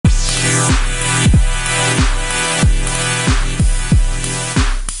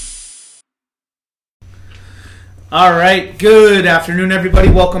All right, good afternoon, everybody.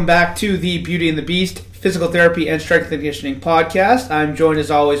 Welcome back to the Beauty and the Beast Physical Therapy and Strength and Conditioning Podcast. I'm joined, as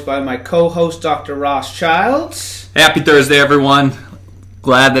always, by my co-host, Dr. Ross Childs. Happy Thursday, everyone.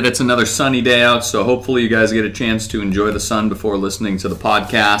 Glad that it's another sunny day out, so hopefully you guys get a chance to enjoy the sun before listening to the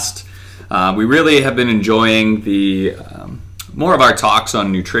podcast. We really have been enjoying the more of our talks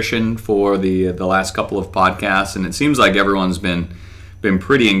on nutrition for the last couple of podcasts, and it seems like everyone's been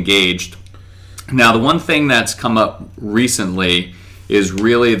pretty engaged. Now, the one thing that's come up recently is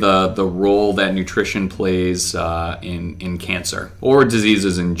really the role that nutrition plays in cancer or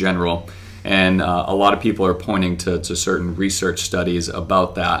diseases in general. And a lot of people are pointing to certain research studies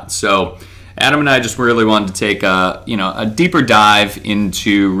about that. So Adam and I just really wanted to take a deeper dive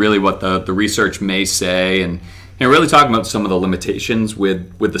into really what the research may say and really talk about some of the limitations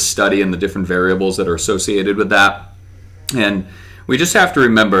with the study and the different variables that are associated with that. And we just have to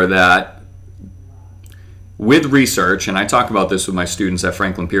remember that with research, and I talk about this with my students at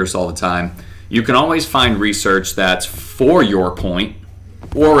Franklin Pierce all the time, you can always find research that's for your point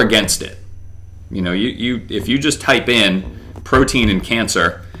or against it. You know, if you just type in protein and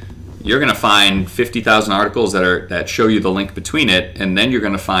cancer, you're going to find 50,000 articles that show you the link between it, and then you're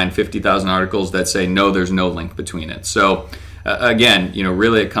going to find 50,000 articles that say no, there's no link between it. So again,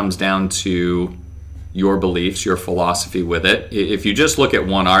 really it comes down to your beliefs, your philosophy with it. If you just look at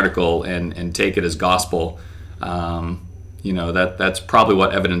one article and take it as gospel, that's probably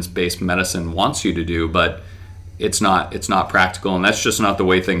what evidence-based medicine wants you to do, but it's not practical, and that's just not the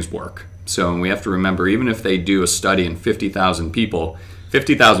way things work. So we have to remember, even if they do a study in 50,000 people,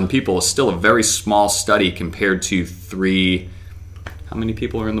 50,000 people is still a very small study compared to how many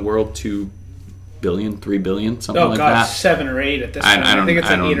people are in the world? 2 billion, 3 billion, something like that? 7 or 8 at this point. I think it's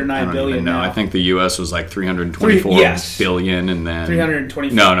like 8 or 9 billion now. I think the U.S. was like 324 billion, and then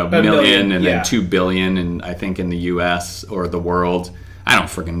 324 million, and then 2 billion, and I think in the U.S. or the world. I don't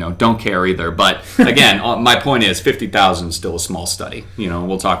freaking know. Don't care either. But again, my point is 50,000 is still a small study.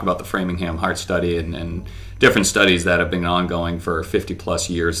 We'll talk about the Framingham Heart Study and different studies that have been ongoing for 50 plus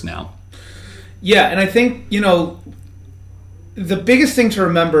years now. Yeah, and I think, the biggest thing to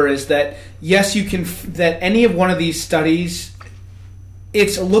remember is that, yes, that any of one of these studies,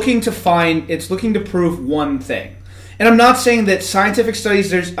 it's looking to prove one thing. And I'm not saying that scientific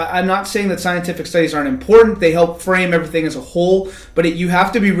studies aren't important. They help frame everything as a whole, but you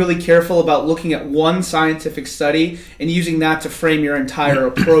have to be really careful about looking at one scientific study and using that to frame your entire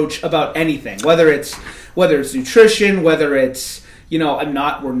approach about anything. Whether it's nutrition, whether it's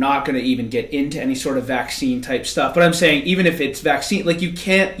we're not going to even get into any sort of vaccine type stuff. But I'm saying even if it's vaccine, you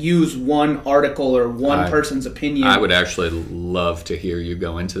can't use one article or one person's opinion. I would actually love to hear you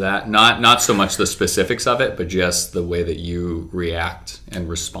go into that. Not so much the specifics of it, but just the way that you react and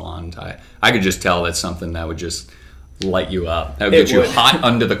respond. I could just tell that's something that would just light you up. That would get you hot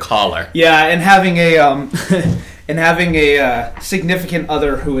under the collar. Yeah, and having a significant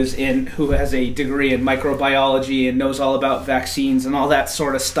other who has a degree in microbiology and knows all about vaccines and all that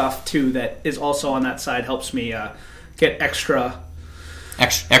sort of stuff too, that is also on that side, helps me get extra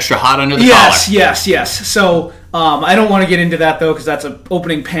hot under the collar. Yes. So I don't want to get into that though, because that's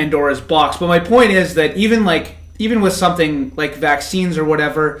opening Pandora's box. But my point is that even with something like vaccines or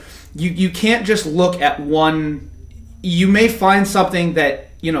whatever, you can't just look at one. You may find something that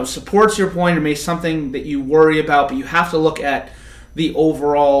supports your point, or maybe something that you worry about, but you have to look at the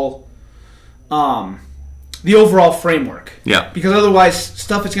overall framework. Yeah. Because otherwise,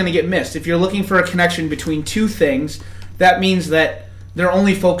 stuff is going to get missed. If you're looking for a connection between two things, that means that they're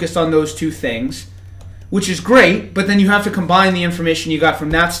only focused on those two things, which is great. But then you have to combine the information you got from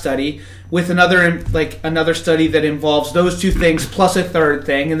that study with another study that involves those two things plus a third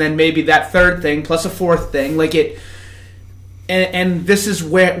thing, and then maybe that third thing plus a fourth thing, And this is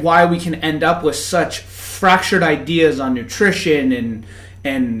why we can end up with such fractured ideas on nutrition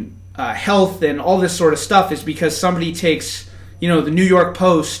and health and all this sort of stuff, is because somebody takes, the New York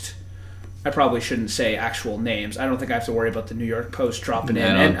Post. I probably shouldn't say actual names. I don't think I have to worry about the New York Post dropping in.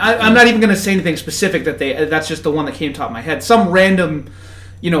 And I'm not even going to say anything specific that's just the one that came top of my head. Some random,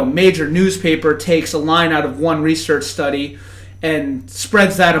 major newspaper takes a line out of one research study and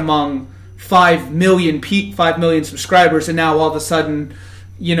spreads that among 5 million subscribers, and now all of a sudden,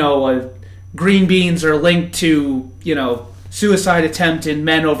 green beans are linked to, suicide attempt in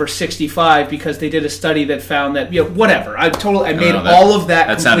men over 65 because they did a study that found that, whatever. I made all of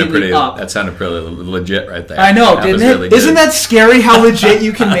that completely up. That sounded pretty legit right there. I know, didn't it? Really Isn't that scary how legit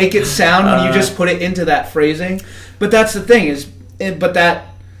you can make it sound when you just put it into that phrasing? But that's the thing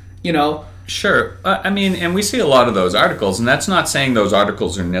Sure. And we see a lot of those articles, and that's not saying those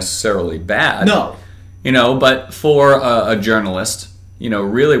articles are necessarily bad. No. But for a journalist,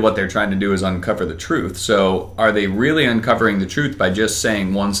 really what they're trying to do is uncover the truth. So are they really uncovering the truth by just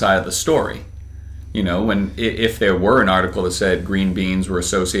saying one side of the story? If there were an article that said green beans were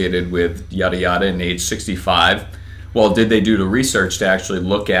associated with yada yada in age 65, well, did they do the research to actually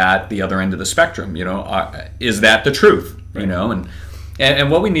look at the other end of the spectrum? Is that the truth? Right.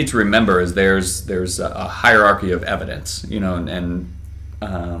 And what we need to remember is there's a hierarchy of evidence,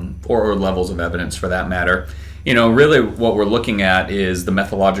 or levels of evidence for that matter. Really what we're looking at is the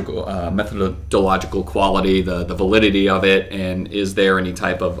methodological quality, the validity of it, and is there any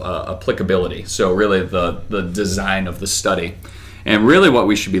type of applicability. So really the design of the study. And really what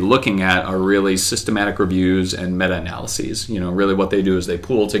we should be looking at are really systematic reviews and meta-analyses. Really what they do is they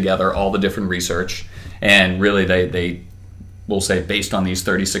pool together all the different research, and really they will say, based on these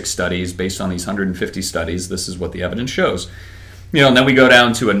 36 studies, based on these 150 studies, this is what the evidence shows. And then we go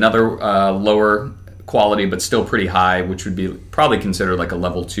down to another lower quality but still pretty high, which would be probably considered like a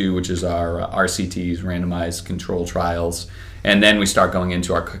level 2, which is our RCTs, randomized control trials. And then we start going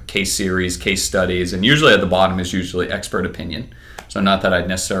into our case series, case studies, and usually at the bottom is usually expert opinion. So not that I'd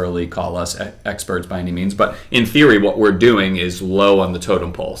necessarily call us experts by any means, but in theory what we're doing is low on the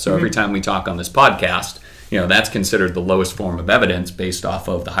totem pole. So every time we talk on this podcast, that's considered the lowest form of evidence based off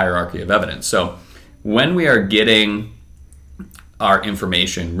of the hierarchy of evidence. So when we are getting our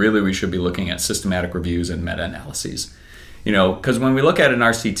information, really we should be looking at systematic reviews and meta-analyses. Because when we look at an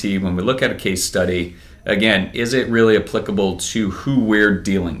RCT, when we look at a case study, again, is it really applicable to who we're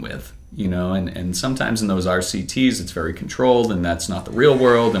dealing with? And sometimes in those RCTs it's very controlled, and that's not the real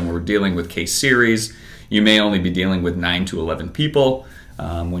world, and we're dealing with case series. You may only be dealing with 9 to 11 people.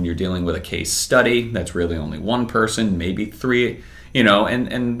 When you're dealing with a case study, that's really only one person, maybe 3.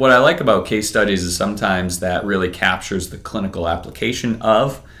 And what I like about case studies is sometimes that really captures the clinical application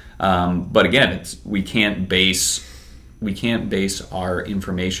of, but again, we can't base our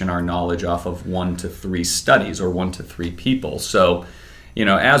information, our knowledge off of 1 to 3 studies or 1 to 3 people. So,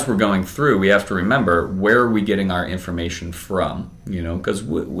 as we're going through, we have to remember, where are we getting our information from? Because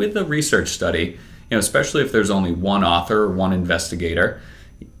with a research study, especially if there's only one author or one investigator,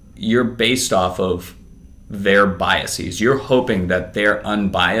 you're based off of their biases. You're hoping that they're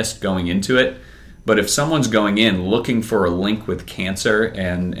unbiased going into it. But if someone's going in looking for a link with cancer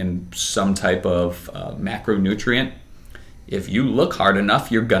and some type of macronutrient, if you look hard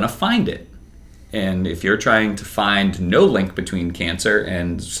enough, you're going to find it. And if you're trying to find no link between cancer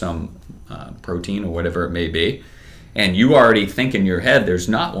and some protein or whatever it may be, and you already think in your head there's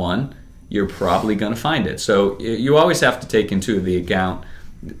not one, you're probably going to find it. So you always have to take into the account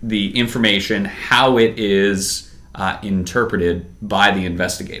the information, how it is interpreted by the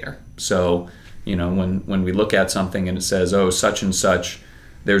investigator. So, when we look at something and it says, oh, such and such,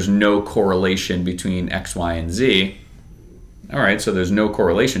 there's no correlation between X, Y, and Z. All right, so there's no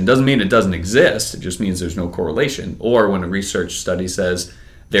correlation. Doesn't mean it doesn't exist. It just means there's no correlation. Or when a research study says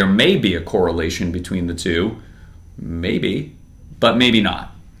there may be a correlation between the two, maybe, but maybe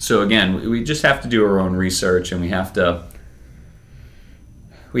not. So again, we just have to do our own research, and we have to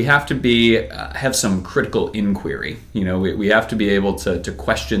have some critical inquiry. We have to be able to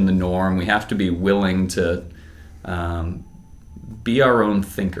question the norm. We have to be willing to be our own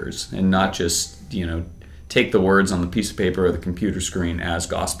thinkers and not just take the words on the piece of paper or the computer screen as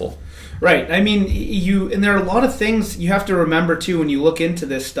gospel. Right. I mean, and there are a lot of things you have to remember too when you look into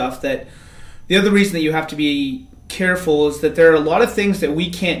this stuff, that the other reason that you have to be careful is that there are a lot of things that we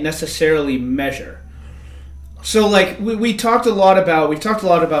can't necessarily measure. So like we've talked a lot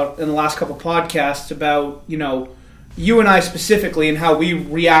about in the last couple podcasts about, you and I specifically and how we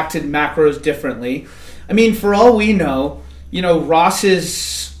reacted macros differently. I mean, for all we know,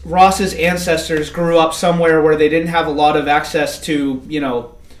 Ross's ancestors grew up somewhere where they didn't have a lot of access to,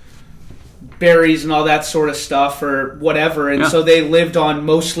 berries and all that sort of stuff or whatever. And so they lived on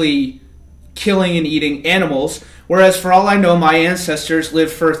mostly killing and eating animals. Whereas for all I know, my ancestors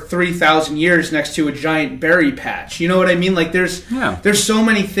lived for 3,000 years next to a giant berry patch. You know what I mean? Like there's so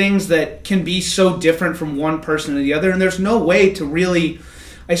many things that can be so different from one person to the other. And there's no way to really,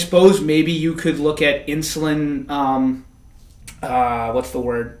 I suppose maybe you could look at insulin, what's the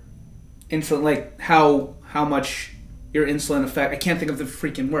word? Insulin, like how much your insulin affect. I can't think of the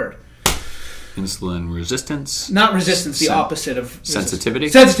freaking word. Insulin resistance? Not resistance, the opposite of sensitivity.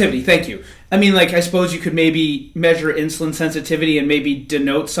 Sensitivity, thank you. I mean, like, I suppose you could maybe measure insulin sensitivity and maybe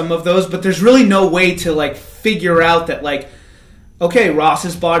denote some of those, but there's really no way to, like, figure out that, like, okay,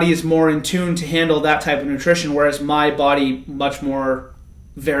 Ross's body is more in tune to handle that type of nutrition, whereas my body much more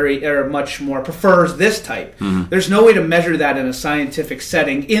prefers this type. Mm-hmm. There's no way to measure that in a scientific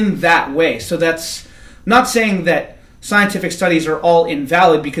setting in that way. So that's not saying that scientific studies are all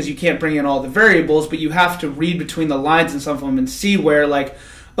invalid because you can't bring in all the variables, but you have to read between the lines in some of them and see where, like,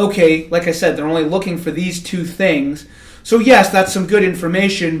 okay, like I said, they're only looking for these two things. So yes, that's some good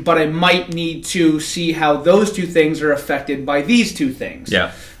information, but I might need to see how those two things are affected by these two things.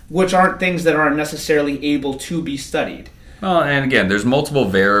 Yeah. Which aren't things that aren't necessarily able to be studied. Well, and again, there's multiple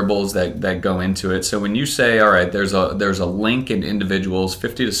variables that go into it. So when you say, all right, there's a link in individuals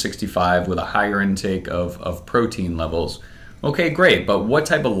 50 to 65 with a higher intake of protein levels. Okay, great, but what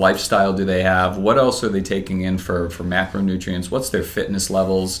type of lifestyle do they have? What else are they taking in for macronutrients? What's their fitness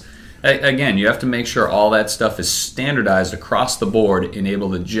levels? Again, you have to make sure all that stuff is standardized across the board and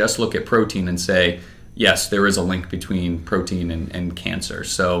able to just look at protein and say, yes, there is a link between protein and cancer.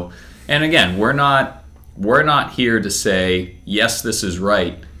 So, and again, we're not here to say, yes, this is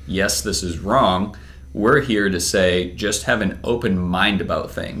right, yes, this is wrong. We're here to say, just have an open mind about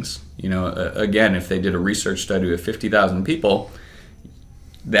things. You know, again, if they did a research study with 50,000 people,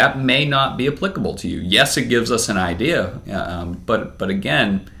 that may not be applicable to you. Yes, it gives us an idea, but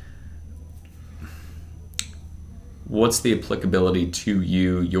again, what's the applicability to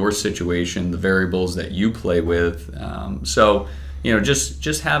you, your situation, the variables that you play with? So, you know,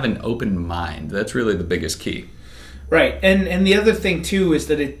 just have an open mind. That's really the biggest key. Right, and the other thing too is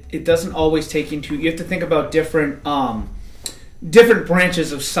that it doesn't always take into, you have to think about different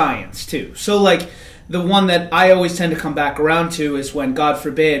branches of science too. So like the one that I always tend to come back around to is when, God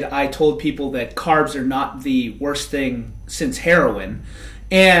forbid, I told people that carbs are not the worst thing since heroin,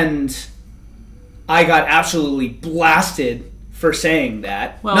 and I got absolutely blasted for saying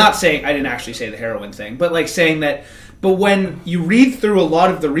that. Well, not saying, I didn't actually say the heroin thing, but like saying that. But when you read through a lot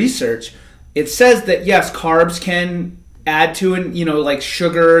of the research, it says that yes, carbs can add to, and you know, like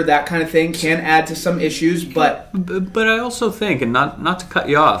sugar, that kind of thing, can add to some issues. But I also think, and not to cut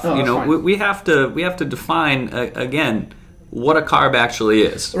you off, you know, we have to define again what a carb actually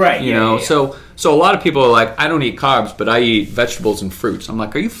is. Right. You know, so a lot of people are like, I don't eat carbs, but I eat vegetables and fruits. I'm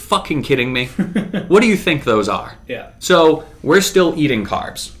like, are you fucking kidding me? What do you think those are? Yeah. So we're still eating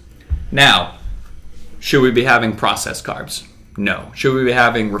carbs. Now, should we be having processed carbs? No. Should we be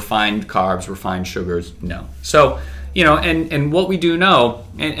having refined carbs, refined sugars? No. So, you know, and what we do know,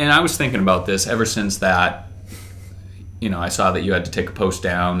 and I was thinking about this ever since that, you know, I saw that you had to take a post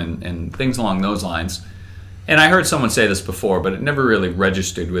down and things along those lines. And I heard someone say this before, but it never really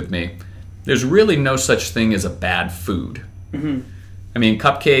registered with me. There's really no such thing as a bad food. Mm-hmm. I mean,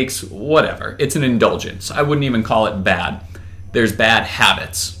 cupcakes, whatever. It's an indulgence. I wouldn't even call it bad. There's bad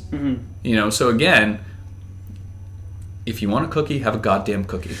habits. Mm-hmm. You know, so again, if you want a cookie, have a goddamn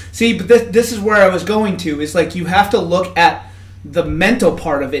cookie. See, but this is where I was going to. Is like you have to look at the mental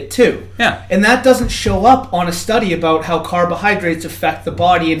part of it too. Yeah. And that doesn't show up on a study about how carbohydrates affect the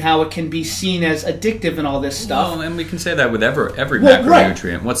body and how it can be seen as addictive and all this stuff. Well, and we can say that with every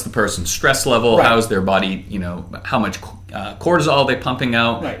macronutrient. Right. What's the person's stress level? Right. How's their body, you know, how much cortisol they're pumping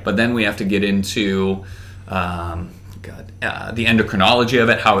out? Right. But then we have to get into the endocrinology of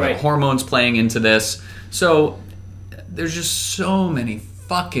it. How are the hormones playing into this? So there's just so many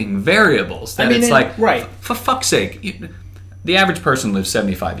fucking variables that for fuck's sake. The average person lives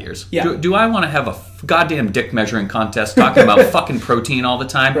 75 years. Yeah. Do I want to have a goddamn dick measuring contest talking about fucking protein all the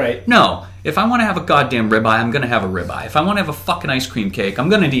time? Right. No. If I want to have a goddamn ribeye, I'm going to have a ribeye. If I want to have a fucking ice cream cake, I'm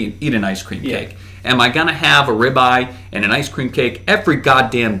going to eat an ice cream cake. Am I going to have a ribeye and an ice cream cake every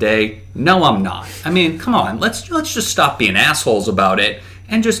goddamn day? No, I'm not. I mean, come on. Let's just stop being assholes about it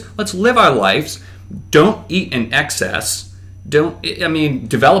and just let's live our lives. Don't eat in excess.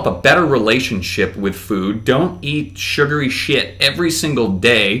 Develop a better relationship with food. Don't eat sugary shit every single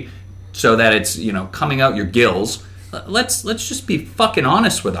day so that it's, you know, coming out your gills. Let's just be fucking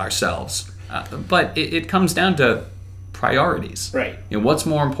honest with ourselves. But it comes down to priorities. Right. You know, what's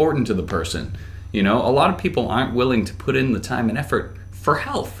more important to the person? You know, a lot of people aren't willing to put in the time and effort for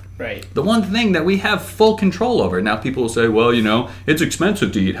health. Right. The one thing that we have full control over. Now people will say, well, you know, it's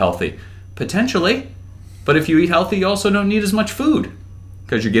expensive to eat healthy. Potentially. But if you eat healthy, you also don't need as much food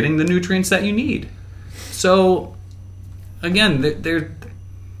because you're getting the nutrients that you need. So, again,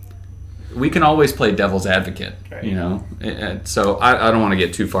 we can always play devil's advocate, right. You know. So I don't want to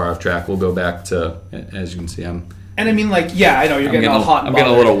get too far off track. We'll go back to, as you can see, And I mean, like, yeah, I know you're getting all hot and bothered.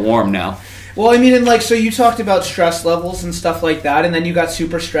 I'm getting a little warm now. Well, I mean, and like, so you talked about stress levels and stuff like that, and then you got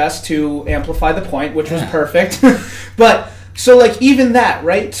super stressed to amplify the point, which was perfect. But so, like, even that,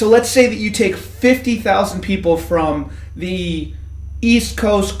 right? So let's say that you take 50,000 people from the East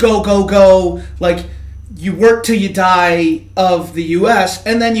Coast, go, like, you work till you die of the U.S.,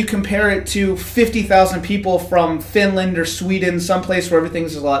 and then you compare it to 50,000 people from Finland or Sweden, someplace where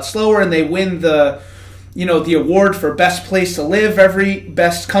everything's a lot slower, and they win the the award for best place to live,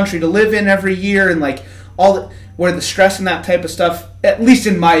 best country to live in every year, and like where the stress and that type of stuff, at least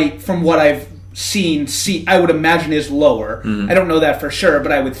from what I've seen, I would imagine is lower. I don't know that for sure,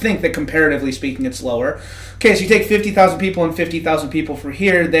 but I would think that comparatively speaking, it's lower. Okay, so you take 50,000 people and 50,000 people from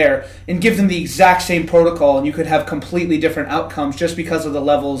there, and give them the exact same protocol, and you could have completely different outcomes just because of the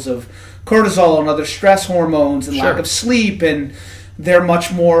levels of cortisol and other stress hormones and lack of sleep, and they're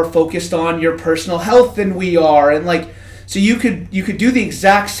much more focused on your personal health than we are, and like, so you could do the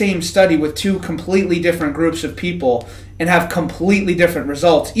exact same study with two completely different groups of people and have completely different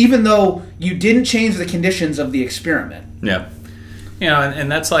results, even though you didn't change the conditions of the experiment. Yeah. And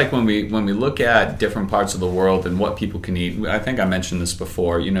that's like when we look at different parts of the world and what people can eat. I think I mentioned this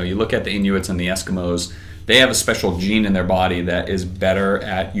before. You look at the Inuits and the Eskimos. They have a special gene in their body that is better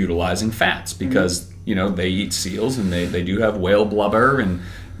at utilizing fats because they eat seals and they do have whale blubber, and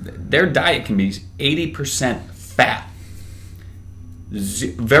their diet can be 80% fat.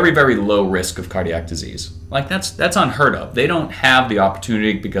 Very, very low risk of cardiac disease. Like that's unheard of. They don't have the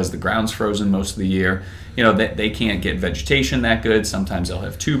opportunity because the ground's frozen most of the year. They can't get vegetation that good. Sometimes they'll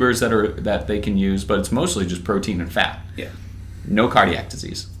have tubers that they can use, but it's mostly just protein and fat. Yeah. No cardiac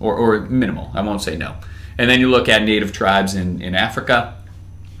disease, or minimal. I won't say no. And then you look at native tribes in Africa.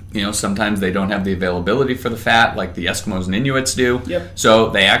 Sometimes they don't have the availability for the fat like the Eskimos and Inuits do. Yep. So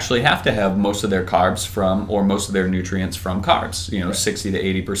they actually have to have most of their carbs or most of their nutrients from carbs, right. 60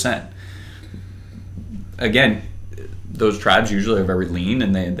 to 80%. Again, those tribes usually are very lean,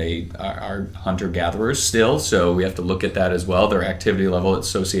 and they are hunter-gatherers still, so we have to look at that as well, their activity level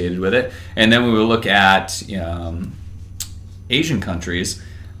associated with it. And then when we look at Asian countries,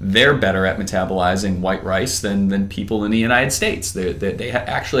 they're better at metabolizing white rice than people in the United States. They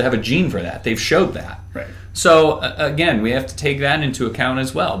actually have a gene for that. They've showed that. Right. So again, we have to take that into account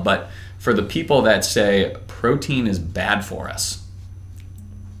as well. But for the people that say protein is bad for us,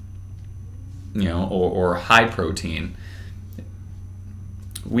 or high protein,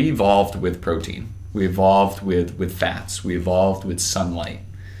 we evolved with protein. We evolved with fats. We evolved with sunlight.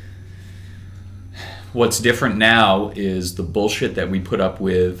 What's different now is the bullshit that we put up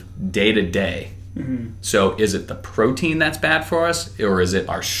with day to day. Mm-hmm. So is it the protein that's bad for us, or is it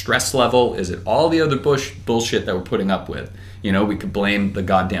our stress level? Is it all the other bullshit that we're putting up with? We could blame the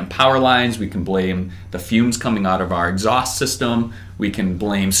goddamn power lines. We can blame the fumes coming out of our exhaust system. We can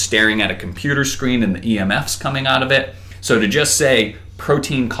blame staring at a computer screen and the EMFs coming out of it. So to just say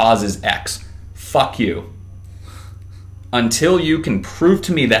protein causes X, fuck you. Until you can prove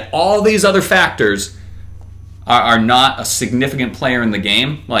to me that all these other factors are not a significant player in the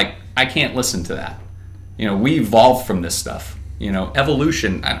game, like, I can't listen to that. We evolved from this stuff.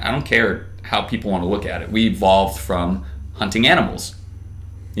 Evolution, I don't care how people want to look at it. We evolved from hunting animals.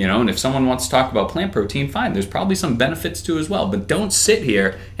 And if someone wants to talk about plant protein, fine, there's probably some benefits to it as well. But don't sit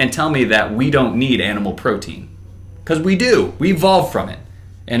here and tell me that we don't need animal protein. Because we do. We evolved from it.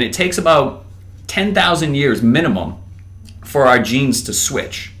 And it takes about 10,000 years minimum for our genes to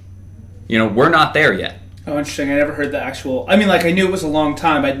switch. We're not there yet. Oh, interesting. I never heard the actual... I knew it was a long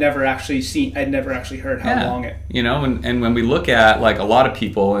time. I'd never actually heard how long it... And when we look at, like, a lot of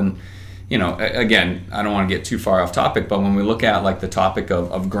people, and, again, I don't want to get too far off topic, but when we look at, like, the topic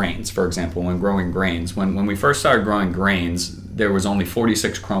of grains, for example, when growing grains, when we first started growing grains, there was only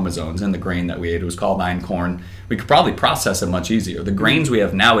 46 chromosomes in the grain that we ate. It was called einkorn. We could probably process it much easier. The grains we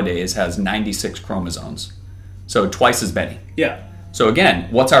have nowadays has 96 chromosomes. So twice as many. Yeah. So again,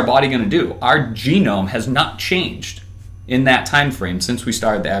 what's our body going to do? Our genome has not changed in that time frame since we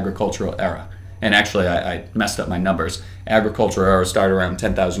started the agricultural era. And actually, I messed up my numbers. Agricultural era started around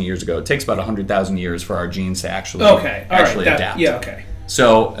 10,000 years ago. It takes about 100,000 years for our genes to actually adapt. Yeah, okay.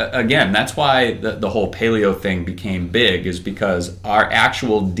 So again, that's why the whole paleo thing became big, is because our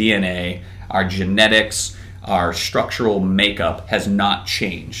actual DNA, our genetics, our structural makeup has not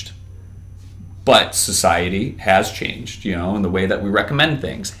changed. But society has changed, and the way that we recommend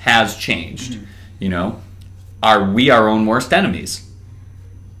things has changed. Mm-hmm. Are we our own worst enemies?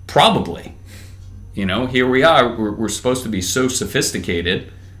 Probably. Here we are, we're supposed to be so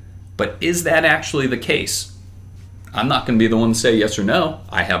sophisticated, but is that actually the case? I'm not going to be the one to say yes or no.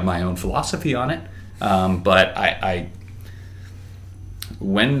 I have my own philosophy on it. But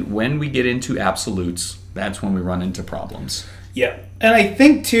when we get into absolutes, that's when we run into problems. Yeah. And I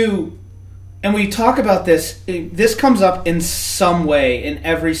think, too, and we talk about this comes up in some way in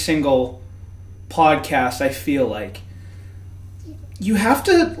every single podcast, I feel like. You have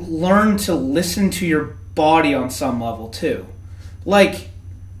to learn to listen to your body on some level, too. Like...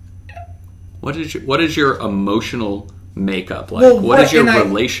 What is your emotional makeup like? Well, what is your and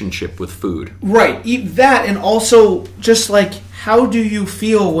relationship with food? Right, eat that, and also just like, how do you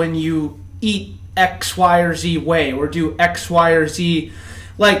feel when you eat X, Y, or Z way, or do X, Y, or Z?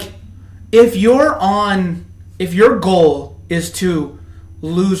 Like, if your goal is to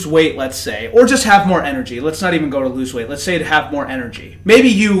lose weight, let's say, or just have more energy. Let's not even go to lose weight. Let's say to have more energy. Maybe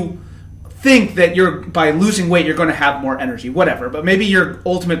you think that by losing weight you're going to have more energy, whatever. But maybe your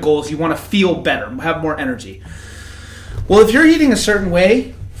ultimate goal is you want to feel better, have more energy. Well, if you're eating a certain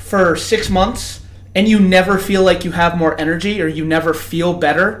way for 6 months and you never feel like you have more energy or you never feel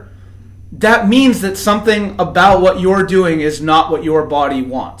better, that means that something about what you're doing is not what your body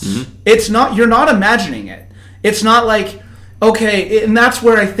wants. Mm-hmm. It's not. You're not imagining it. It's not like, okay, and that's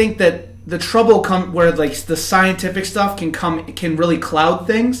where I think that the trouble comes, where like the scientific stuff can really cloud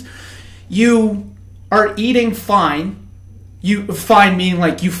things. You are eating fine. Fine meaning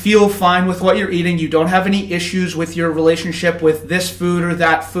like you feel fine with what you're eating. You don't have any issues with your relationship with this food or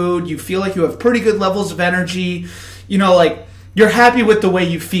that food. You feel like you have pretty good levels of energy. Like you're happy with the way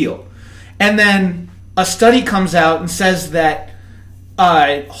you feel. And then a study comes out and says that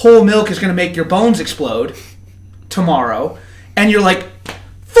whole milk is going to make your bones explode tomorrow. And you're like,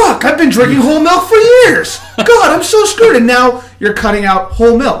 fuck, I've been drinking whole milk for years. God, I'm so screwed. And now you're cutting out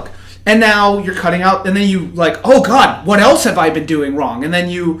whole milk. And now you're cutting out, and then you like, oh God, what else have I been doing wrong? And then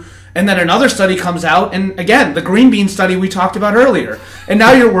another study comes out, and again, the green bean study we talked about earlier. And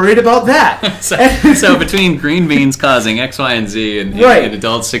now you're worried about that. so between green beans causing X, Y, and Z in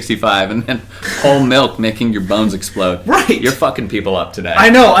adults 65, and then whole milk making your bones explode, right? You're fucking people up today. I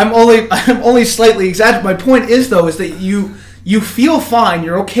know. I'm only slightly exaggerating. My point is though, is that you feel fine,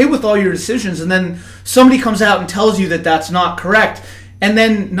 you're okay with all your decisions, and then somebody comes out and tells you that that's not correct. And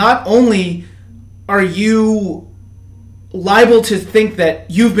then not only are you liable to think that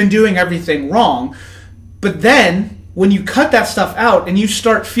you've been doing everything wrong, but then when you cut that stuff out and you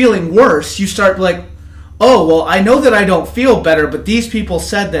start feeling worse, you start like, oh, well, I know that I don't feel better, but these people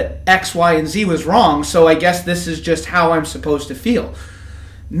said that X, Y, and Z was wrong, so I guess this is just how I'm supposed to feel.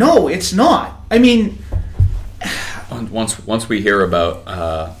 No, it's not. I mean, Once we hear about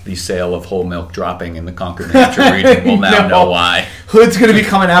the sale of whole milk dropping in the Concord Nature region, we'll now know why. Hood's going to be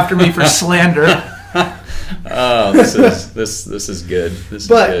coming after me for slander. Oh, this is good. This is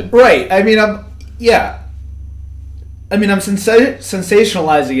good. Right. I mean, I'm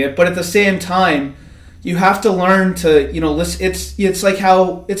sensationalizing it, but at the same time, you have to learn to, listen. It's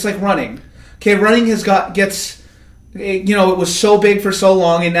like running. Okay, running it was so big for so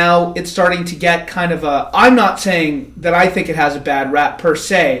long, and now it's starting to get kind of I'm not saying that I think it has a bad rap per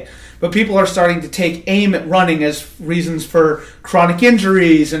se, but people are starting to take aim at running as reasons for chronic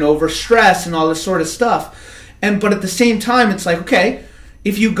injuries and overstress and all this sort of stuff. But at the same time, it's like, okay,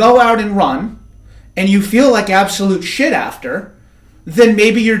 if you go out and run and you feel like absolute shit after, then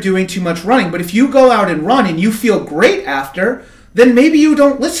maybe you're doing too much running. But if you go out and run and you feel great after, then maybe you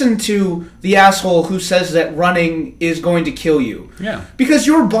don't listen to the asshole who says that running is going to kill you. Yeah. Because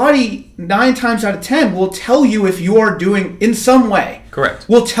your body, 9 times out of 10, will tell you if you are doing, in some way. Correct.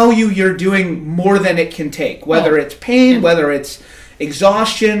 Will tell you you're doing more than it can take. Whether it's pain, whether it's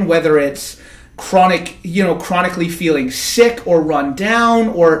exhaustion, whether it's chronically feeling sick or run down,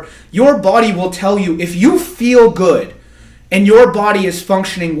 or your body will tell you if you feel good and your body is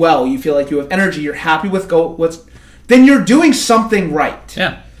functioning well, you feel like you have energy, you're happy with then you're doing something right.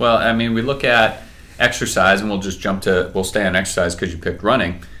 Yeah. Well, I mean, we look at exercise, and we'll stay on exercise because you picked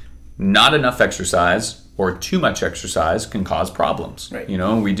running. Not enough exercise or too much exercise can cause problems. Right.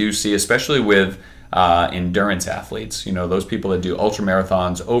 We do see, especially with endurance athletes, those people that do ultra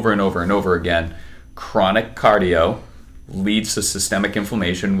marathons over and over and over again, chronic cardio leads to systemic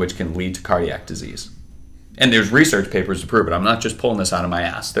inflammation, which can lead to cardiac disease. And there's research papers to prove it. I'm not just pulling this out of my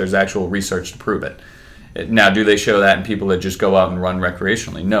ass. There's actual research to prove it. Now, do they show that in people that just go out and run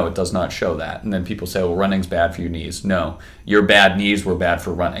recreationally? No, it does not show that. And then people say, well, running's bad for your knees. No, your bad knees were bad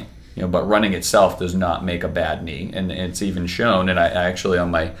for running. But running itself does not make a bad knee. And it's even shown, and I actually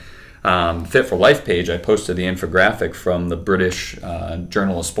on my Fit for Life page, I posted the infographic from the British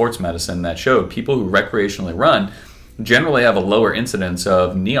Journal of Sports Medicine that showed people who recreationally run generally have a lower incidence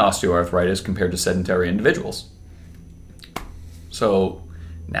of knee osteoarthritis compared to sedentary individuals. So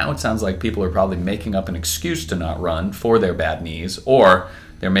now it sounds like people are probably making up an excuse to not run for their bad knees, or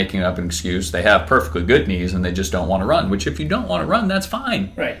they're making up an excuse they have perfectly good knees and they just don't want to run, which if you don't want to run, that's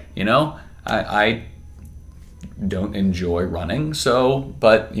fine. Right. I don't enjoy running,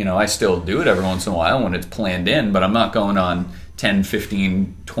 but I still do it every once in a while when it's planned in, but I'm not going on 10,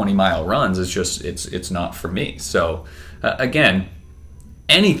 15, 20 mile runs. It's just, it's not for me. So again,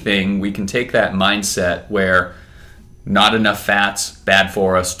 anything we can take that mindset where not enough fats, bad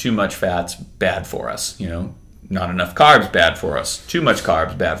for us. Too much fats, bad for us. Not enough carbs, bad for us. Too much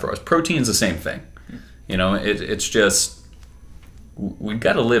carbs, bad for us. Protein's the same thing. It's just, we've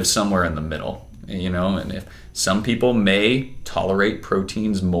got to live somewhere in the middle. And if some people may tolerate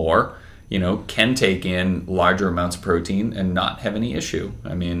proteins more, can take in larger amounts of protein and not have any issue.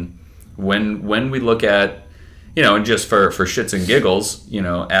 I mean, when we look at, and just for shits and giggles,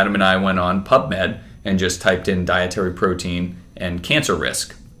 Adam and I went on PubMed and just typed in dietary protein and cancer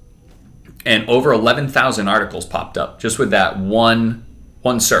risk. And over 11,000 articles popped up just with that one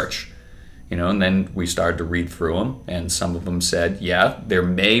search. And then we started to read through them, and some of them said, yeah, there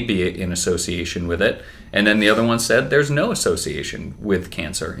may be an association with it. And then the other one said there's no association with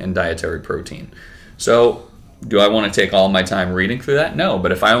cancer and dietary protein. So do I want to take all my time reading through that? No.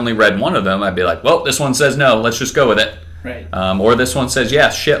 But if I only read one of them, I'd be like, well, this one says no, let's just go with it. Right. Or this one says, yeah,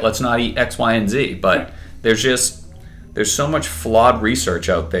 shit, let's not eat X, Y, and Z. But there's so much flawed research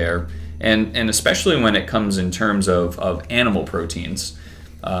out there, and especially when it comes in terms of animal proteins.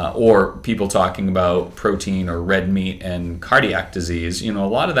 Or people talking about protein or red meat and cardiac disease. A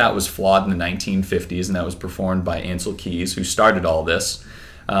lot of that was flawed in the 1950s, and that was performed by Ancel Keys, who started all this.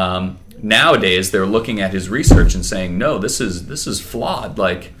 Nowadays, they're looking at his research and saying, no, this is flawed.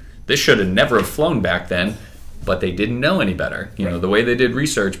 Like, this should have never have flown back then, but they didn't know any better. The way they did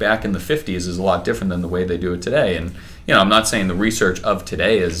research back in the 50s is a lot different than the way they do it today. And, I'm not saying the research of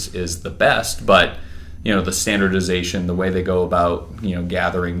today is the best, but the standardization, the way they go about,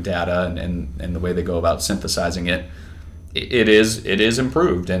 gathering data and the way they go about synthesizing it, it is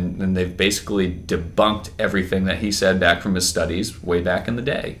improved. And they've basically debunked everything that he said back from his studies way back in the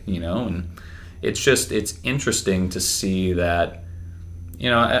day, and it's interesting to see that,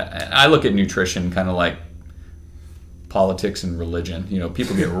 I look at nutrition kind of like politics and religion.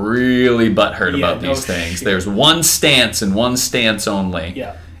 People get really butthurt about these things. Shit. There's one stance and one stance only.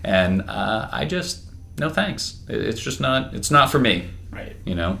 Yeah. And I just... no thanks. It's just not. It's not for me. Right.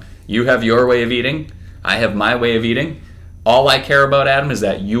 You have your way of eating. I have my way of eating. All I care about, Adam, is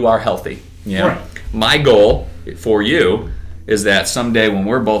that you are healthy. Right. My goal for you is that someday when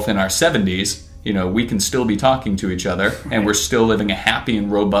we're both in our 70s, we can still be talking to each other, and we're still living a happy and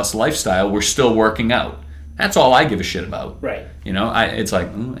robust lifestyle. We're still working out. That's all I give a shit about. Right. It's like,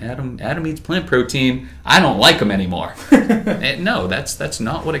 Adam eats plant protein. I don't like him anymore. No, that's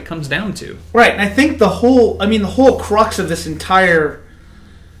not what it comes down to. Right. And I think the whole crux of this entire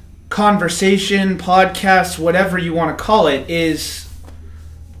conversation, podcast, whatever you want to call it, is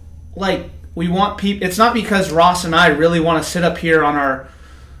like, we want people. It's not because Ross and I really want to sit up here on our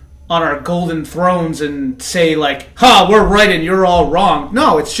golden thrones and say like, we're right and you're all wrong.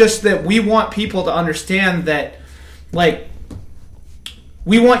 No, it's just that we want people to understand that, like,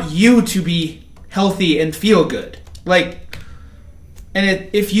 we want you to be healthy and feel good. Like, and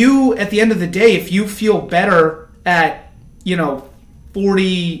if you, at the end of the day, if you feel better at,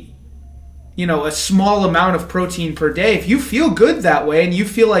 40, a small amount of protein per day, if you feel good that way and you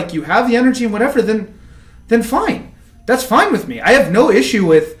feel like you have the energy and whatever, then fine. That's fine with me. I have no issue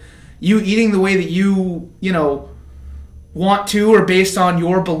with you eating the way that you want to, or based on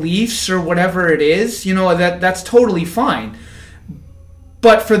your beliefs or whatever it is, that's totally fine.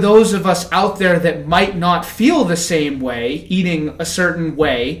 But for those of us out there that might not feel the same way, eating a certain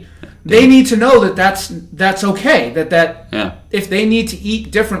way, they need to know that that's okay. That if they need to eat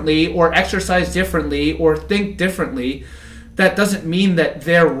differently or exercise differently or think differently, that doesn't mean that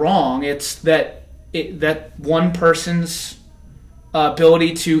they're wrong. It's that one person's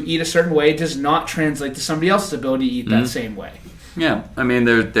ability to eat a certain way does not translate to somebody else's ability to eat that same way. Yeah, I mean,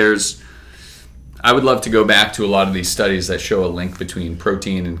 there's. I would love to go back to a lot of these studies that show a link between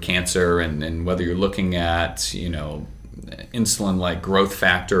protein and cancer, and whether you're looking at, insulin-like growth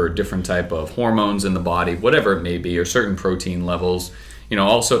factor or different type of hormones in the body, whatever it may be, or certain protein levels.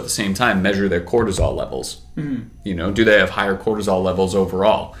 Also at the same time measure their cortisol levels. Mm-hmm. Do they have higher cortisol levels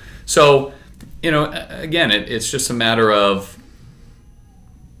overall? So, again, it's just a matter of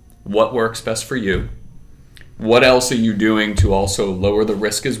what works best for you. What else are you doing to also lower the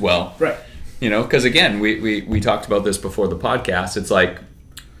risk as well? Right. Because again, we talked about this before the podcast. It's like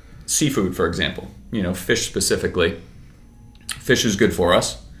seafood, for example. Fish specifically. Fish is good for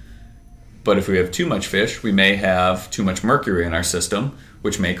us. But if we have too much fish, we may have too much mercury in our system,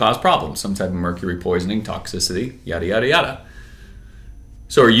 which may cause problems. Some type of mercury poisoning, toxicity, yada, yada, yada.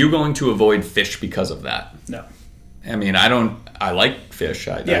 So are you going to avoid fish because of that? No. I mean, I like fish.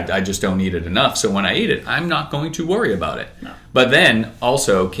 I just don't eat it enough. So when I eat it, I'm not going to worry about it. No. But then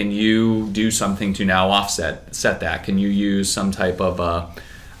also, can you do something to now offset that? Can you use some type of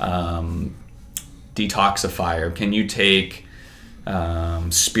detoxifier? Can you take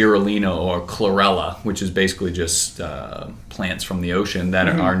spirulina or chlorella, which is basically just plants from the ocean that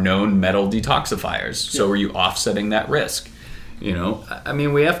are known metal detoxifiers? So are you offsetting that risk? You know, I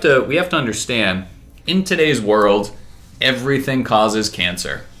mean, we have to understand, in today's world, everything causes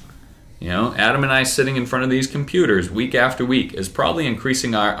cancer. You know, Adam and I sitting in front of these computers week after week is probably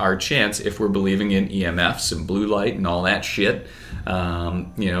increasing our chance, if we're believing in EMFs and blue light and all that shit.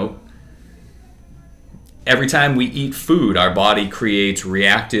 You know, every time we eat food, our body creates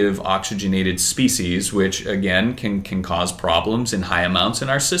reactive oxygenated species, which again can cause problems in high amounts in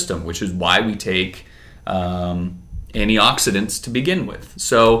our system, which is why we take antioxidants to begin with.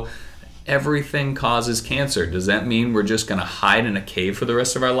 So everything causes cancer. Does that mean we're just going to hide in a cave for the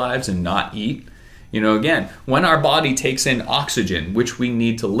rest of our lives and not eat? You know, again, when our body takes in oxygen, which we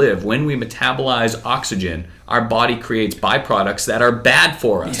need to live, when we metabolize oxygen, our body creates byproducts that are bad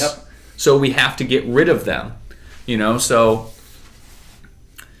for us. Yep. So we have to get rid of them. You know, so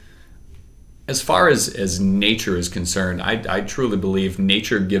as far as nature is concerned, I truly believe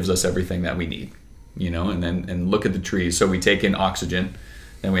nature gives us everything that we need. You know, and look at the trees. So we take in oxygen,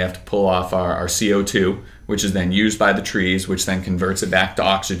 then we have to pull off our CO2, which is then used by the trees, which then converts it back to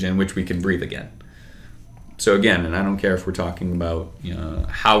oxygen, which we can breathe again. So again, and I don't care if we're talking about, you know,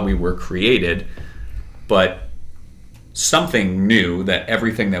 how we were created, but something knew that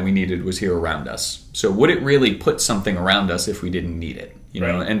everything that we needed was here around us. So would it really put something around us if we didn't need it? You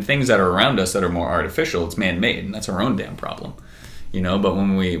know, and things that are around us that are more artificial, it's man-made, and that's our own damn problem. You know, but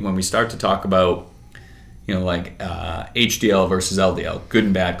when we start to talk about, you know, like HDL versus LDL, good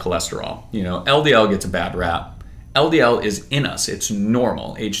and bad cholesterol. You know, LDL gets a bad rap. LDL is in us. It's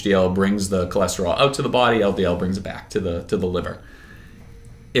normal. HDL brings the cholesterol out to the body. LDL brings it back to the liver.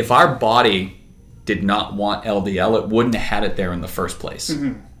 If our body did not want LDL, it wouldn't have had it there in the first place.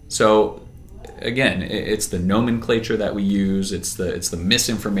 So again, it's the nomenclature that we use. It's the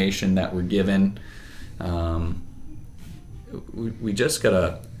misinformation that we're given. We just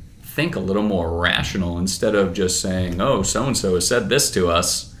gotta think a little more rational instead of just saying, oh, so-and-so has said this to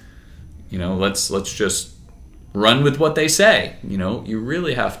us, you know, let's just run with what they say. You know, you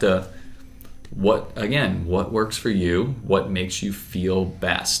really have to, what works for you, what makes you feel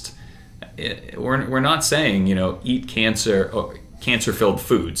best. We're not saying, you know, eat cancer-filled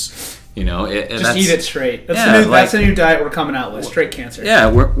foods. You know, just eat it straight. That's the new diet we're coming out with, straight cancer.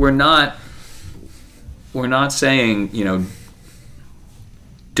 Yeah, we're not saying, you know,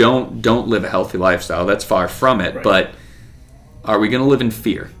 don't live a healthy lifestyle. That's far from it. Right. But are we going to live in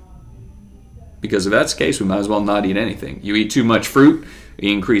fear? Because if that's the case, we might as well not eat anything. You eat too much fruit, it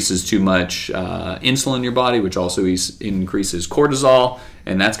increases too much insulin in your body, which also increases cortisol,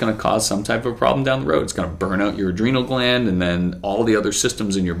 and that's going to cause some type of problem down the road. It's going to burn out your adrenal gland, and then all the other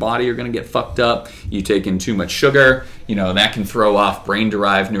systems in your body are going to get fucked up. You take in too much sugar, you know, that can throw off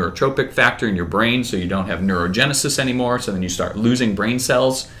brain-derived neurotropic factor in your brain, so you don't have neurogenesis anymore, so then you start losing brain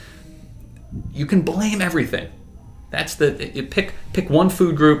cells. You can blame everything. Pick one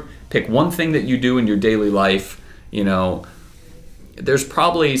food group, pick one thing that you do in your daily life. You know, there's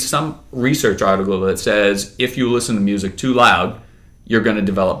probably some research article that says if you listen to music too loud, you're going to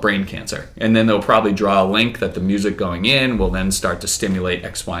develop brain cancer. And then they'll probably draw a link that the music going in will then start to stimulate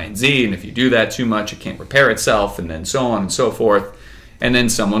X, Y, and Z. And if you do that too much, it can't repair itself, and then so on and so forth. And then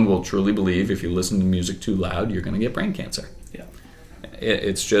someone will truly believe if you listen to music too loud, you're going to get brain cancer. Yeah.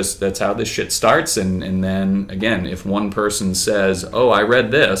 It's just, that's how this shit starts. And then, again, if one person says, oh, I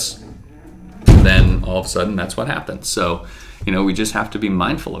read this, then all of a sudden that's what happens. So, you know, we just have to be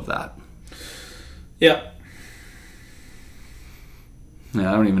mindful of that. Yeah. Yeah,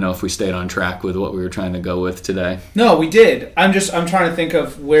 I don't even know if we stayed on track with what we were trying to go with today. No, we did. I'm trying to think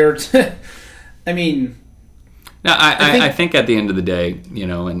of where to, I mean... Now, I think at the end of the day, you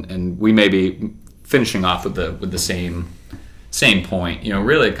know, and we may be finishing off with the same point. You know,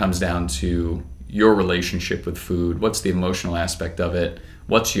 really it comes down to your relationship with food. What's the emotional aspect of it?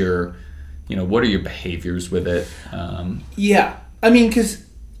 What's your, you know, what are your behaviors with it? Yeah, I mean, because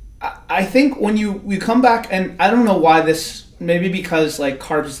I think when we come back, and I don't know why this. Maybe because like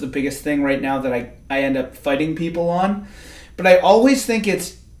carbs is the biggest thing right now that I end up fighting people on, but I always think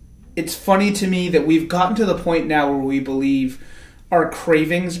it's funny to me that we've gotten to the point now where we believe our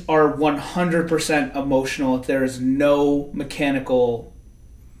cravings are 100% emotional. If there is no mechanical.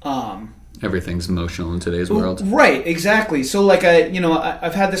 Everything's emotional in today's world. Right, exactly. So like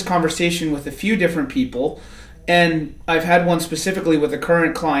I've had this conversation with a few different people, and I've had one specifically with a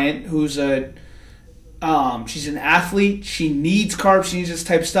current client who's she's an athlete. She needs carbs. She needs this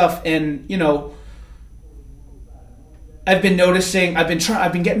type of stuff. And, you know, I've been noticing, I've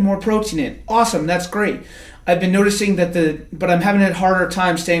been getting more protein in. Awesome, that's great. I've been noticing but I'm having a harder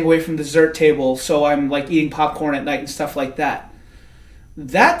time staying away from the dessert table, so I'm like eating popcorn at night and stuff like that.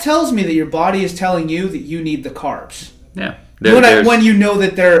 That tells me that your body is telling you that you need the carbs. Yeah. When you know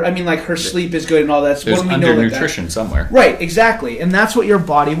that her sleep is good and all that. There's undernutrition somewhere. Right, exactly. And that's what your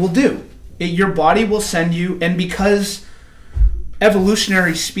body will do. Your body will send you, and because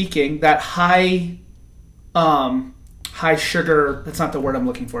evolutionary speaking, that high sugar, that's not the word I'm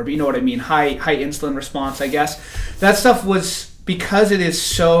looking for, but you know what I mean, high insulin response, I guess. That stuff was, because it is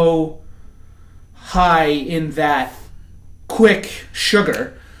so high in that quick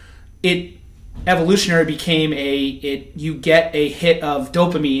sugar, it evolutionary became you get a hit of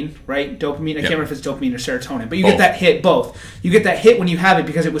dopamine, right? Dopamine, I can't remember if it's dopamine or serotonin, but you get that hit, both. You get that hit when you have it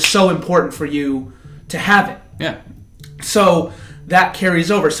because it was so important for you to have it. Yeah. So that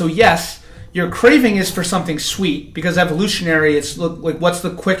carries over. So yes, your craving is for something sweet because evolutionary, it's like, what's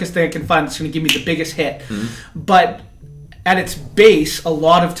the quickest thing I can find that's going to give me the biggest hit? Mm-hmm. But at its base, a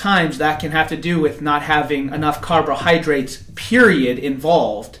lot of times that can have to do with not having enough carbohydrates, period,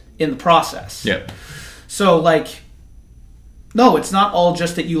 involved in the process. Yeah. So, like, no, it's not all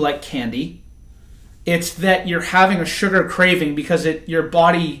just that you like candy. It's that you're having a sugar craving because your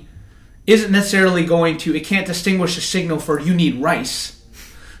body isn't necessarily it can't distinguish a signal for you need rice.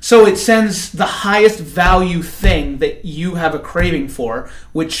 So it sends the highest value thing that you have a craving for,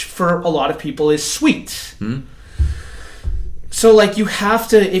 which for a lot of people is sweets. Mm-hmm. So, like, you have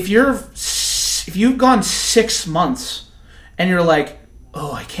to, if you've gone 6 months and you're like,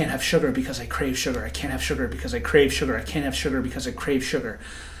 oh, I can't have sugar because I crave sugar. I can't have sugar because I crave sugar. I can't have sugar because I crave sugar.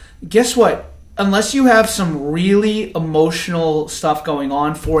 Guess what? Unless you have some really emotional stuff going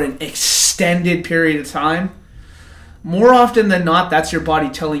on for an extended period of time, more often than not, that's your body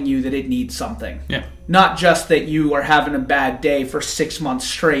telling you that it needs something. Yeah. Not just that you are having a bad day for 6 months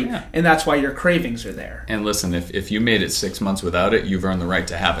straight, and that's why your cravings are there. And listen, if you made it 6 months without it, you've earned the right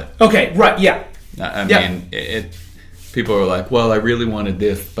to have it. Okay, right, yeah. I mean, people are like, well, I really wanted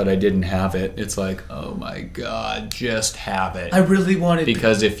this, but I didn't have it. It's like, oh my God, just have it. I really wanted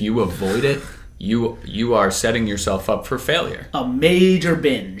Because if you avoid it, you are setting yourself up for failure. A major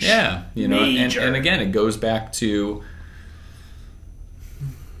binge. Yeah. And again, it goes back to,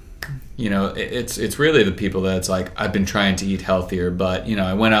 it's really the people that's like, I've been trying to eat healthier, but,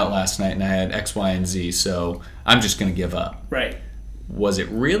 I went out last night and I had X, Y, and Z, so I'm just going to give up. Right. Was it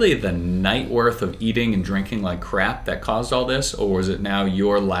really the night worth of eating and drinking like crap that caused all this? Or was it now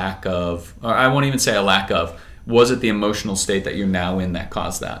your lack of, or I won't even say a lack of, was it the emotional state that you're now in that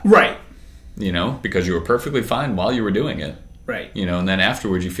caused that? Right. Because you were perfectly fine while you were doing it. Right. And then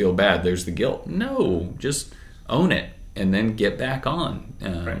afterwards you feel bad. There's the guilt. No, just own it and then get back on.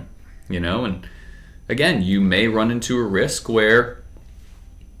 Right. And again, you may run into a risk where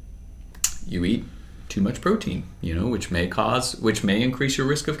you eat too much protein, which may increase your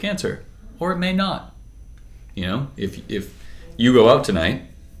risk of cancer, or it may not. If you go out tonight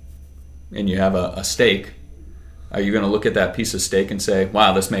and you have a steak, are you going to look at that piece of steak and say,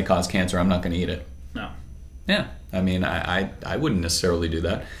 wow, this may cause cancer, I'm not going to eat it? No. Yeah. I mean, I wouldn't necessarily do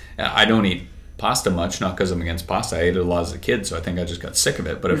that. I don't eat pasta much, not because I'm against pasta. I ate it a lot as a kid, so I think I just got sick of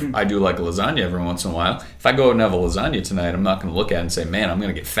it. But if I do like a lasagna every once in a while, if I go out and have a lasagna tonight, I'm not going to look at it and say, man, I'm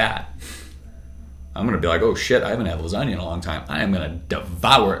going to get fat. I'm going to be like, oh shit, I haven't had lasagna in a long time. I am going to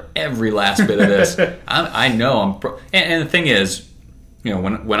devour every last bit of this. I know and the thing is,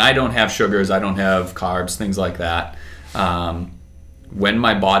 when I don't have sugars, I don't have carbs, things like that. When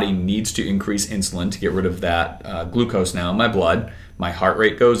my body needs to increase insulin to get rid of that glucose now in my blood, my heart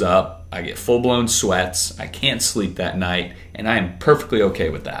rate goes up. I get full-blown sweats. I can't sleep that night, and I am perfectly okay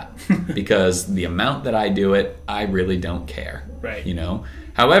with that because the amount that I do it, I really don't care. Right.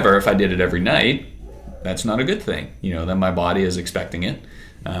 However, if I did it every night, that's not a good thing. Then my body is expecting it.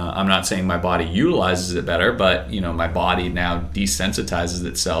 I'm not saying my body utilizes it better, but my body now desensitizes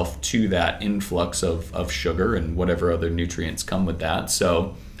itself to that influx of sugar and whatever other nutrients come with that.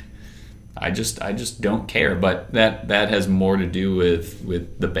 So I just don't care. But that has more to do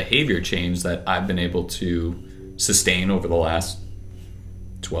with the behavior change that I've been able to sustain over the last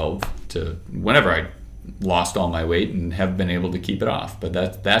 12 to whenever I lost all my weight and have been able to keep it off. But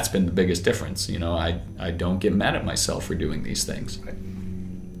that's been the biggest difference. I don't get mad at myself for doing these things.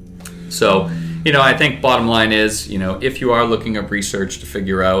 So, I think bottom line is, if you are looking up research to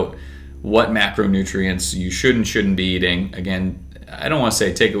figure out what macronutrients you should and shouldn't be eating, again, I don't want to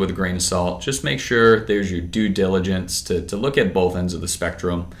say take it with a grain of salt. Just make sure there's your due diligence to look at both ends of the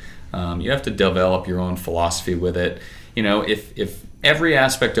spectrum. You have to develop your own philosophy with it. If every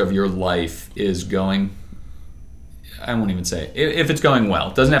aspect of your life is going I won't even say if it's going well.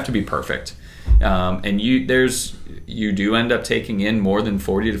 It doesn't have to be perfect. And you do end up taking in more than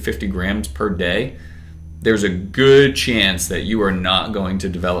 40 to 50 grams per day. There's a good chance that you are not going to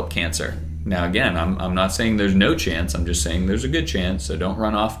develop cancer. Now, again, I'm not saying there's no chance. I'm just saying there's a good chance. So don't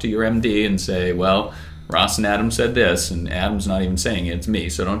run off to your MD and say, well, Ross and Adam said this, and Adam's not even saying it. It's me.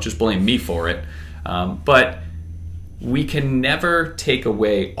 So don't just blame me for it. But we can never take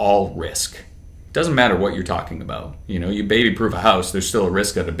away all risk. Doesn't matter what you're talking about. You baby-proof a house, there's still a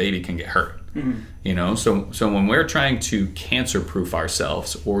risk that a baby can get hurt. Mm-hmm. So when we're trying to cancer-proof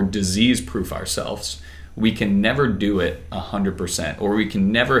ourselves or disease-proof ourselves, we can never do it 100%, or we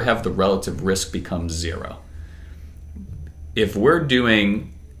can never have the relative risk become zero. If we're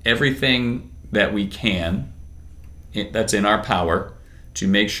doing everything that we can, that's in our power, to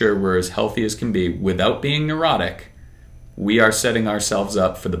make sure we're as healthy as can be without being neurotic, we are setting ourselves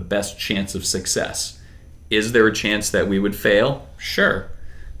up for the best chance of success. Is there a chance that we would fail? Sure.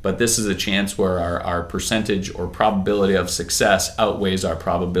 But this is a chance where our percentage or probability of success outweighs our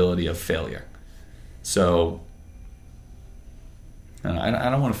probability of failure. So I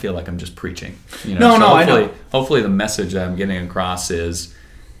don't want to feel like I'm just preaching. No, I know. Hopefully the message that I'm getting across is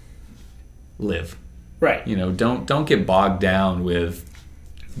live. Right. Don't get bogged down with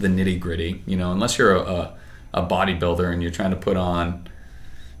the nitty gritty. Unless you're a bodybuilder and you're trying to put on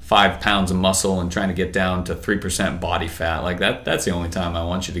 5 pounds of muscle and trying to get down to 3% body fat, like that's the only time I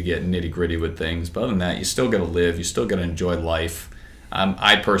want you to get nitty gritty with things. But other than that, you still got to live. You still got to enjoy life.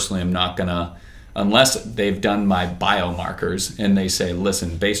 I personally am not gonna, unless they've done my biomarkers and they say,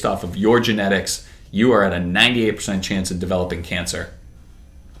 listen, based off of your genetics, you are at a 98% chance of developing cancer.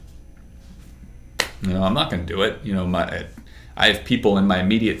 I'm not going to do it. I have people in my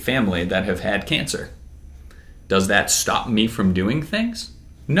immediate family that have had cancer. Does that stop me from doing things?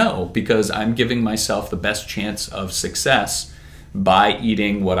 No, because I'm giving myself the best chance of success by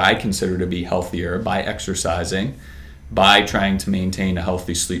eating what I consider to be healthier, by exercising, by trying to maintain a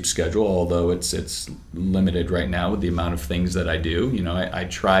healthy sleep schedule, although it's limited right now with the amount of things that I do. I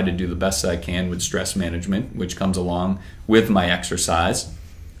try to do the best I can with stress management, which comes along with my exercise.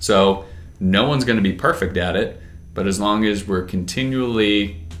 So no one's going to be perfect at it, but as long as we're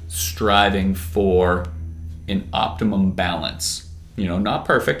continually striving for an optimum balance, not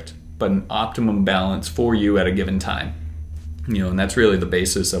perfect, but an optimum balance for you at a given time. And that's really the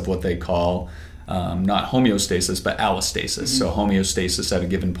basis of what they call not homeostasis, but allostasis. Mm-hmm. So homeostasis at a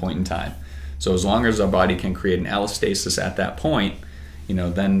given point in time. So as long as our body can create an allostasis at that point,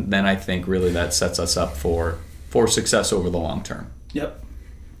 then I think really that sets us up for success over the long term. Yep,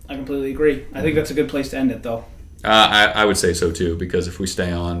 I completely agree. I think that's a good place to end it, though. I would say so too, because if we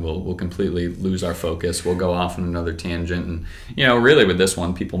stay on, we'll completely lose our focus. We'll go off on another tangent, and really with this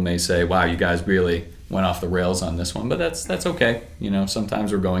one, people may say, "Wow, you guys really went off the rails on this one," but that's okay.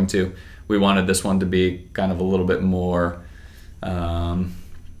 Sometimes we're going to. We wanted this one to be kind of a little bit more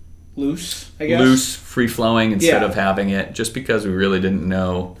loose, I guess. Loose, free flowing instead of having it, just because we really didn't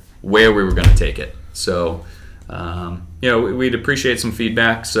know where we were going to take it. So, we'd appreciate some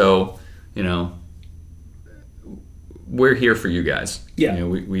feedback. So, we're here for you guys. Yeah.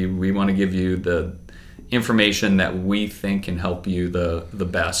 We want to give you the information that we think can help you the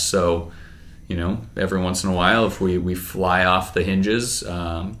best. So, every once in a while, if we fly off the hinges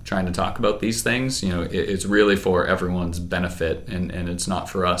trying to talk about these things, it's really for everyone's benefit, and it's not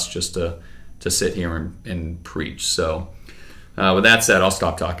for us just to sit here and preach. So with that said, I'll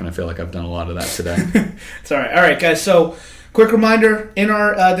stop talking. I feel like I've done a lot of that today. It's all right. All right, guys. So quick reminder, in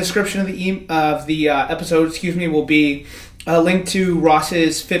our description of the episode, will be a link to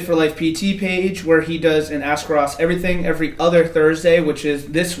Ross's Fit for Life PT page, where he does an Ask Ross Everything every other Thursday, which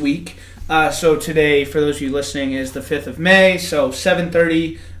is this week. So today, for those of you listening, is the 5th of May, so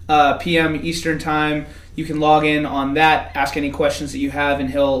 7:30 p.m. Eastern Time. You can log in on that, ask any questions that you have, and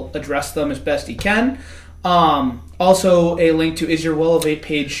he'll address them as best he can. Also, a link to Is Your Wellevate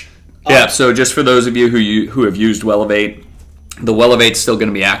page. Yeah, so just for those of you who have used Wellevate, the Wellevate's still going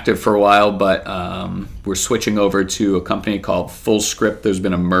to be active for a while, but we're switching over to a company called FullScript. There's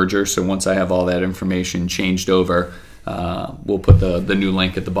been a merger, so once I have all that information changed over, we'll put the new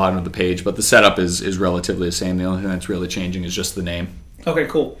link at the bottom of the page, but the setup is relatively the same. The only thing that's really changing is just the name. Okay,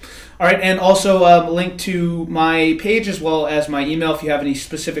 cool. All right, and also a link to my page as well as my email if you have any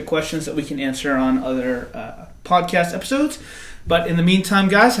specific questions that we can answer on other podcast episodes. But in the meantime,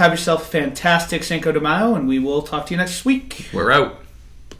 guys, have yourself a fantastic Cinco de Mayo, and we will talk to you next week. We're out.